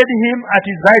seated Him at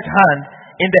His right hand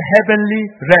in the heavenly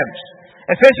realms.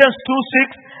 Ephesians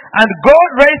 2:6. And God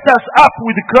raised us up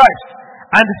with Christ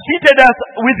and seated us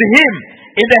with Him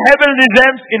in the heavenly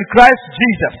realms in Christ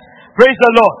Jesus. Praise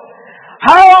the Lord.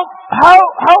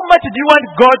 How much do you want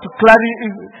God to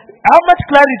How much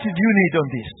clarity do you need on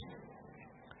this?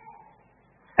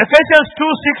 Ephesians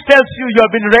 2:6 tells you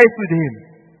have been raised with him.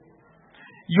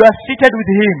 You are seated with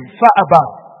him far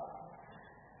above.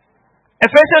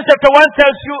 Ephesians chapter 1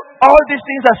 tells you all these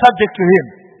things are subject to him.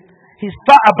 He's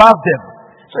far above them.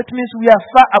 So it means we are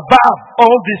far above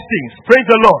all these things. Praise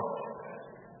the Lord.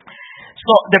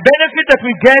 So the benefit that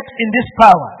we get in this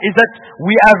power is that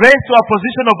we are raised to a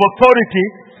position of authority,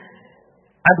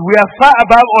 and we are far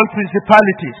above all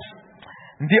principalities.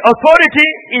 The authority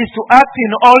is to act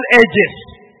in all ages.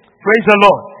 Praise the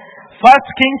Lord.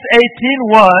 1 Kings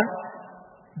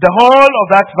 18:1, the whole of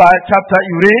that chapter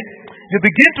you read, you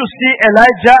begin to see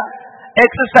Elijah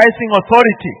exercising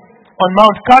authority on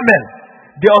Mount Carmel.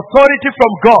 The authority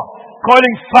from God,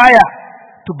 calling fire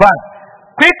to burn.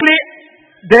 Quickly,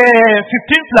 the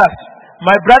 15 plus,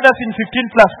 my brothers in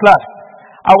 15 plus class,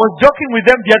 I was joking with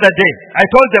them the other day. I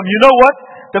told them, you know what?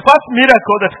 The first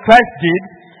miracle that Christ did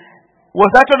was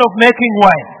that one of making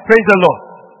wine. Praise the Lord.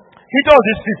 He told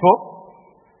these people,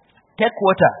 take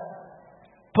water,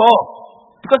 pour.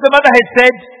 Because the mother had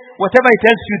said, whatever he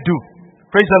tells you, do.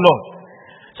 Praise the Lord.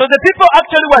 So the people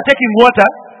actually were taking water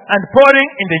and pouring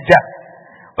in the jar.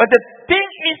 But the thing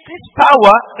is, this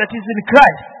power that is in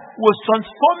Christ was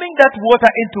transforming that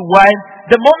water into wine.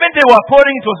 The moment they were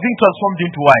pouring, it was being transformed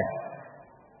into wine.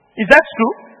 Is that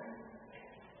true?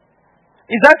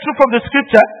 Is that true from the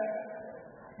scripture?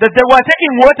 That they were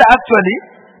taking water actually,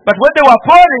 but when they were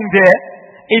pouring there,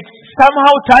 it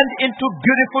somehow turned into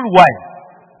beautiful wine.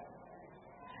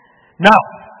 Now,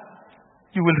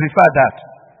 you will refer that.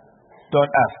 Don't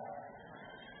ask.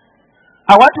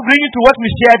 I want to bring you to what we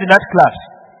shared in that class.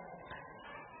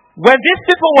 When these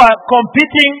people were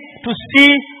competing to see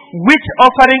which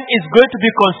offering is going to be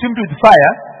consumed with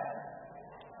fire,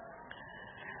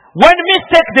 one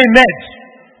mistake they made,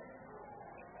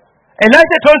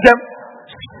 Elijah told them,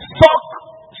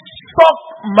 soak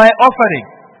my offering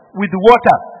with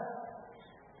water.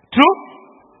 True?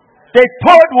 They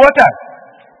poured water,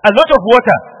 a lot of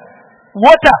water.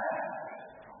 Water.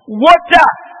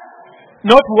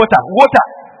 Not water.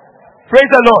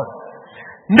 Praise the Lord.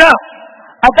 Now,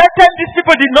 at that time, these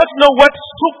people did not know what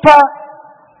super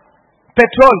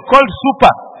petrol, called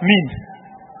super, means.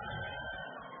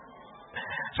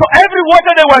 So every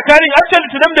water they were carrying, actually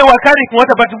to them they were carrying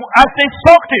water, but as they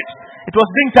soaked it, it was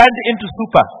being turned into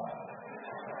super.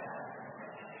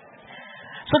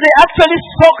 So they actually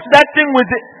soaked that thing with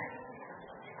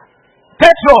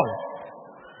petrol.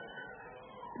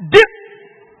 Deep.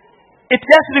 It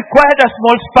just required a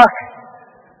small spark.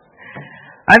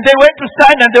 And they went to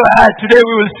stand and they were, today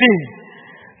we will see.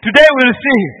 Today we will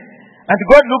see. And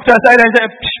God looked aside and said,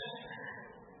 psh,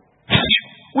 psh.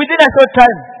 Within a short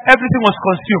time, everything was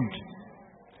consumed.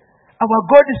 Our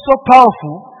God is so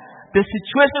powerful, the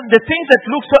situation, the things that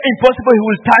look so impossible, He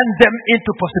will turn them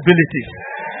into possibilities.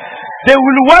 They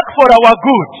will work for our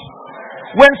good.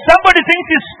 When somebody thinks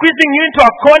he's squeezing you into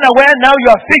a corner where now you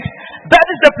are fixed, that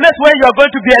is the place where you are going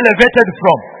to be elevated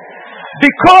from.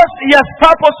 Because He has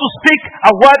purpose to speak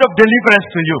a word of deliverance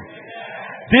to you.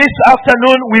 This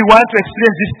afternoon, we want to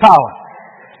experience this power.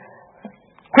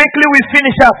 Quickly, we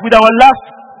finish up with our last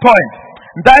point.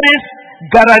 That is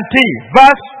guarantee.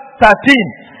 Verse 13.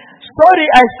 Sorry,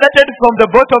 I started from the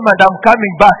bottom and I'm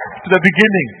coming back to the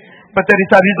beginning. But there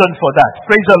is a reason for that.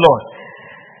 Praise the Lord.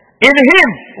 In Him,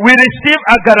 we receive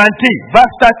a guarantee.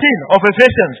 Verse 13 of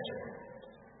Ephesians.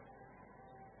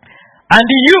 And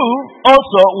you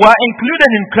also were included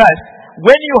in Christ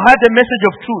when you heard the message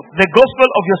of truth, the gospel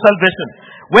of your salvation.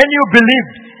 When you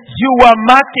believed, you were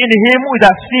marked in Him with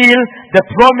a seal, the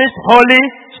promised Holy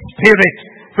Spirit.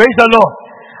 Praise the Lord.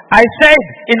 I said,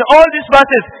 in all these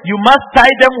verses, you must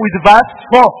tie them with verse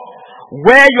 4,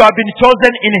 where you have been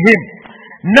chosen in Him.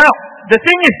 Now, the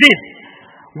thing is this.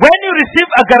 When you receive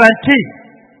a guarantee,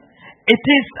 it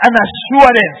is an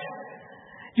assurance.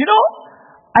 You know,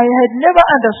 I had never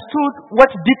understood what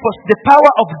the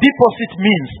power of deposit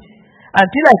means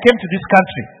until I came to this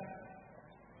country.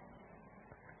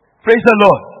 Praise the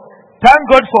Lord. Thank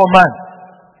God for man.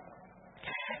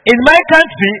 In my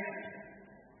country,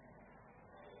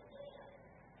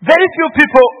 very few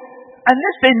people,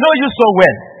 unless they know you so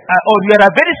well, or you are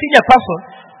a very senior person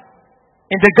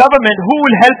in the government who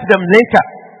will help them later,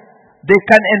 they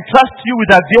can entrust you with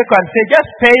a vehicle and say, just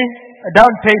pay a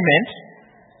down payment,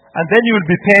 and then you will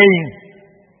be paying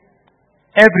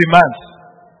every month.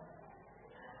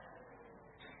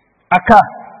 A car.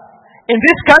 In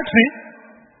this country,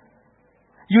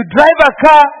 you drive a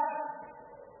car,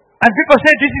 and people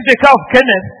say, this is the car of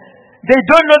Kenneth. They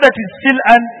don't know that it's still,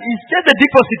 and it's just the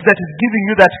deposit that is giving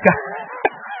you that car.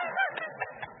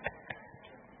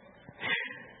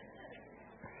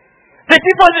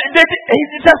 deposit,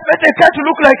 it has made the car to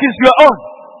look like it's your own.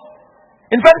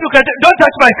 In fact, don't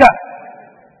touch my car.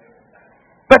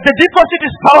 But the deposit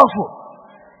is powerful.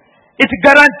 It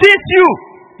guarantees you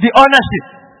the ownership.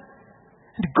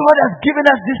 And God has given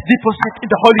us this deposit in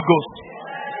the Holy Ghost,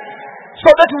 so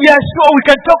that we are sure we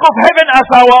can talk of heaven as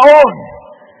our own.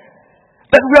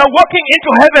 That we are walking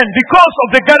into heaven because of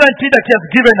the guarantee that He has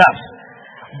given us.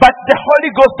 But the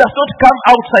Holy Ghost does not come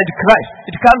outside Christ.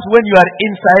 It comes when you are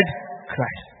inside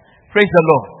Christ. Praise the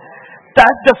Lord.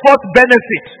 That's the fourth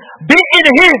benefit. Be in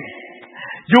Him.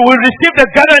 You will receive the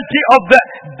guarantee of the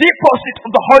deposit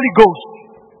of the Holy Ghost.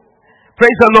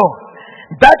 Praise the Lord.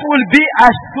 That will be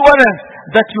assurance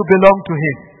that you belong to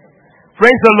Him.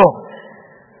 Praise the Lord.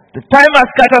 The time has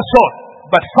cut us short.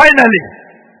 But finally,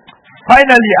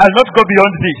 I'll not go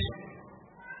beyond this.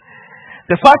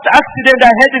 The first accident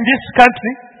I had in this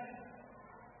country,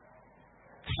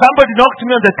 somebody knocked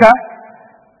me on the car,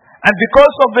 and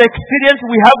because of the experience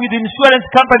we have with the insurance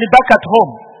company back at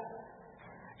home,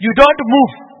 you don't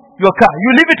move your car. You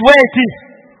leave it where it is.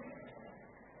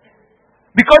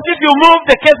 Because if you move,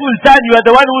 the case will turn. You are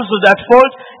the one who's at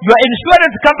fault. Your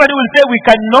insurance company will say, we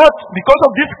cannot, because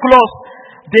of this clause,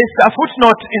 there's a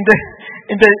footnote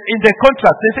in the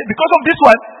contract. They say, because of this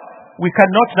one, we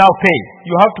cannot now pay.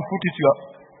 You have to put it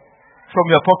from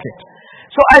your pocket.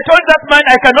 So I told that man,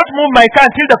 I cannot move my car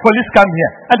until the police come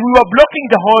here. And we were blocking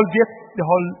the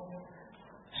whole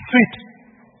street.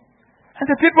 And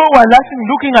the people were laughing,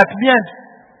 looking at me. And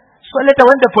so later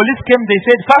when the police came, they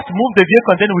said, first move the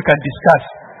vehicle, then we can discuss.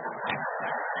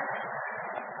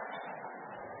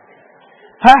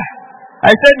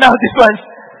 I said, now this one,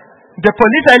 the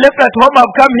police I left at home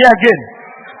have come here again.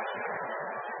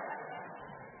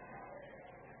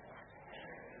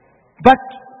 But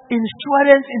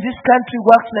insurance in this country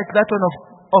works like that one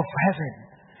of heaven.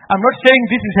 I'm not saying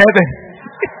this is heaven.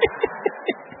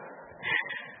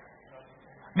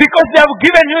 Because they have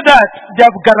given you that. They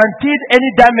have guaranteed any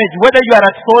damage, whether you are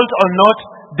at fault or not,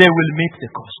 they will meet the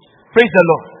cost. Praise the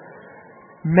Lord.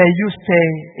 May you stay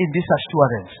in this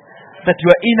assurance that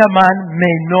your inner man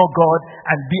may know God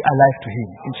and be alive to Him.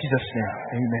 In Jesus' name,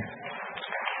 amen.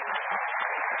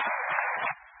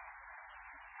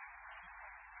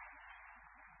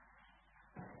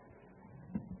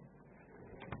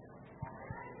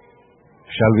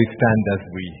 Shall we stand as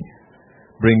we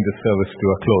bring the service to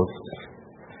a close?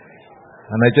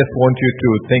 And I just want you to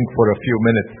think for a few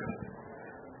minutes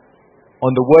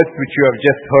on the words which you have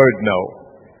just heard now,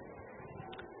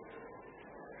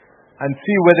 and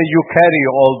see whether you carry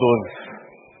all those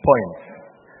points.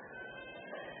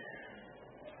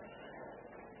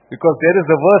 Because there is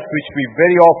a verse which we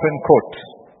very often quote,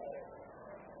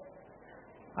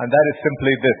 and that is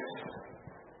simply this: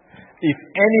 if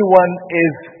anyone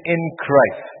is in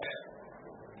Christ,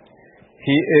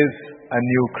 he is a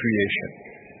new creation.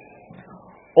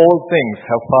 All things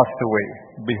have passed away.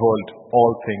 Behold,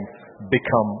 all things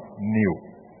become new.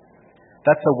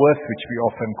 That's a verse which we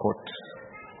often quote.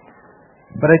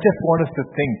 But I just want us to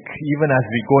think, even as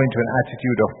we go into an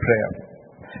attitude of prayer,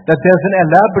 that there's an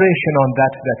elaboration on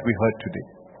that we heard today.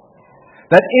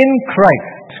 That in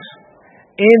Christ,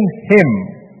 in Him,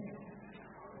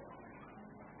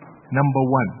 number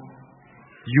one,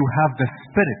 you have the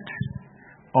spirit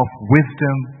of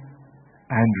wisdom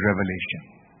and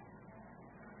revelation.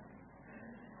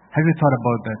 Have you thought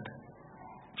about that?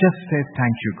 Just say,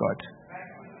 thank you, God.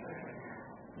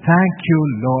 Thank you,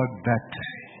 Lord, that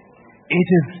it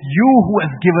is you who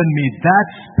has given me that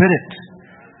spirit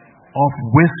of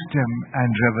wisdom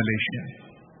and revelation.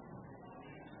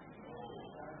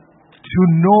 To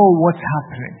know what's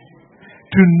happening.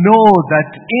 To know that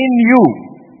in you,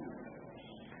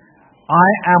 I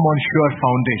am on sure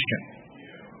foundation.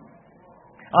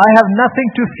 I have nothing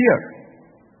to fear.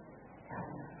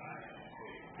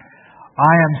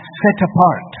 I am set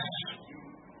apart.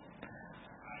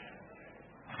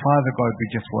 Father God, we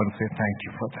just want to say thank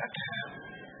you for that.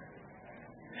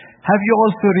 Have you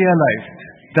also realized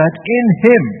that in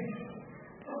Him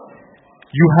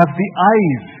you have the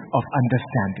eyes of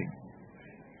understanding,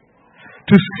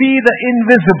 to see the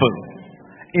invisible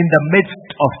in the midst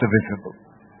of the visible?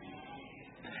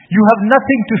 You have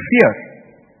nothing to fear,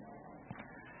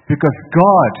 because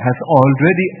God has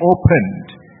already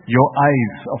opened your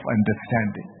eyes of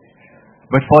understanding.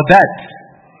 But for that,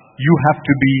 you have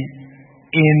to be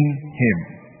in Him.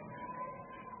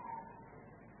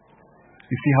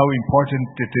 You see how important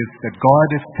it is that God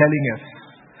is telling us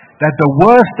that the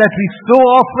verse that we so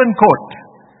often quote,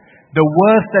 the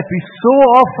verse that we so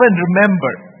often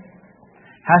remember,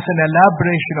 has an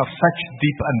elaboration of such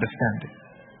deep understanding.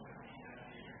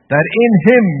 That in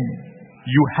Him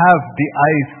you have the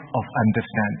eyes of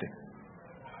understanding.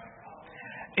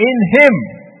 In Him,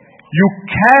 you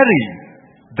carry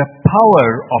the power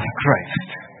of Christ.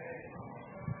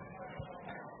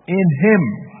 In Him,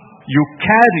 you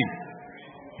carry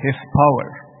His power,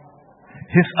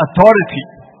 His authority.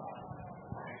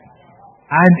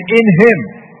 And in Him,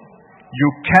 you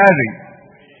carry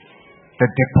the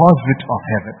deposit of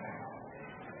heaven.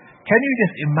 Can you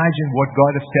just imagine what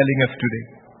God is telling us today?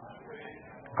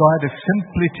 God is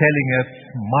simply telling us,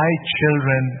 my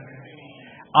children,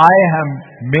 I have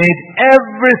made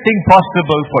everything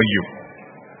possible for you.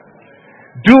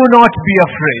 Do not be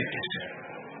afraid.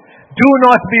 Do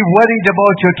not be worried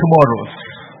about your tomorrows.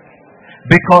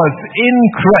 Because in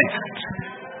Christ,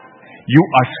 you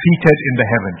are seated in the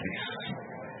heavenlies.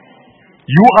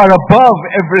 You are above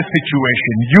every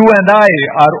situation. You and I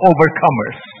are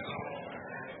overcomers.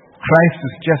 Christ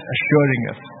is just assuring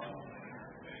us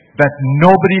that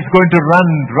nobody is going to run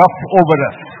rough over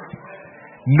us.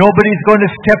 Nobody is going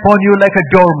to step on you like a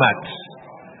doormat.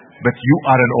 But you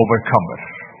are an overcomer.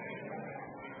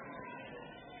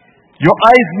 Your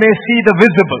eyes may see the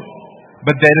visible,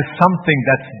 but there is something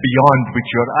that's beyond which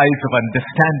your eyes of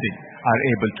understanding are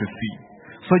able to see.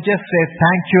 So just say,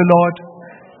 thank you, Lord.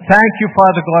 Thank you,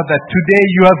 Father God, that today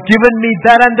you have given me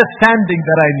that understanding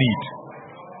that I need.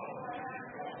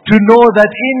 To know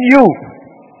that in you,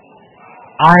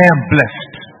 I am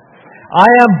blessed. I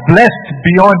am blessed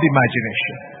beyond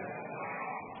imagination.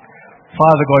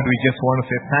 Father God, we just want to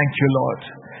say thank you, Lord,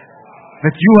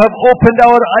 that you have opened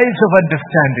our eyes of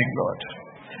understanding, Lord.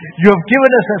 You have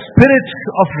given us a spirit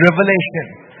of revelation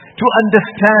to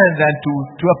understand and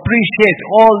to appreciate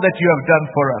all that you have done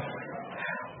for us.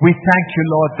 We thank you,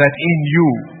 Lord, that in you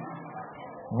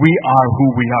we are who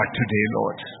we are today,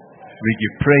 Lord. We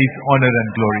give praise, honor, and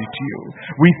glory to you.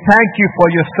 We thank you for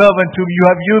your servant whom you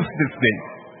have used this day.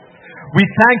 We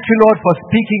thank you, Lord, for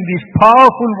speaking these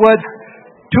powerful words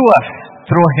to us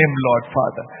through him, Lord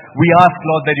Father. We ask,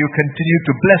 Lord, that you continue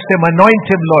to bless him, anoint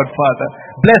him, Lord Father.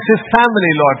 Bless his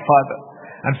family, Lord Father.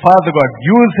 And Father God,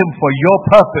 use him for your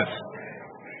purpose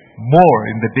more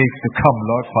in the days to come,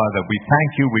 Lord Father. We thank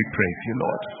you, we praise you,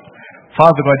 Lord.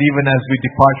 Father God, even as we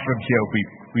depart from here,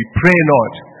 we pray,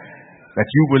 Lord, that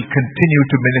you will continue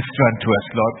to minister unto us,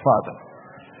 Lord Father.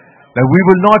 That we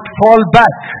will not fall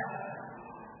back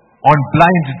on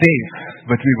blind days,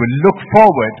 but we will look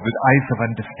forward with eyes of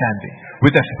understanding,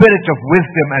 with a spirit of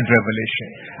wisdom and revelation,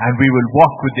 and we will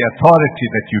walk with the authority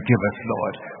that you give us,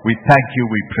 Lord. We thank you,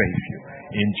 we praise you.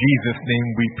 In Jesus' name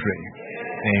we pray.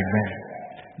 Amen.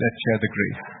 Let's share the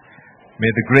grace.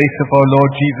 May the grace of our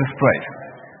Lord Jesus Christ,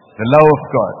 the love of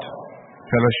God,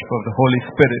 fellowship of the Holy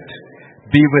Spirit,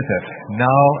 be with us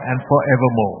now and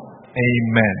forevermore.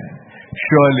 Amen.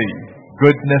 Surely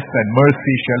goodness and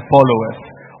mercy shall follow us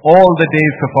all the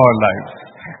days of our lives,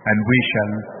 and we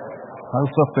shall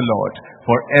house of the Lord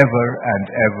forever and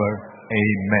ever.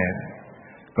 Amen.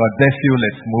 God bless you.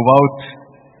 Let's move out.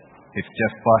 It's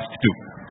just past 2.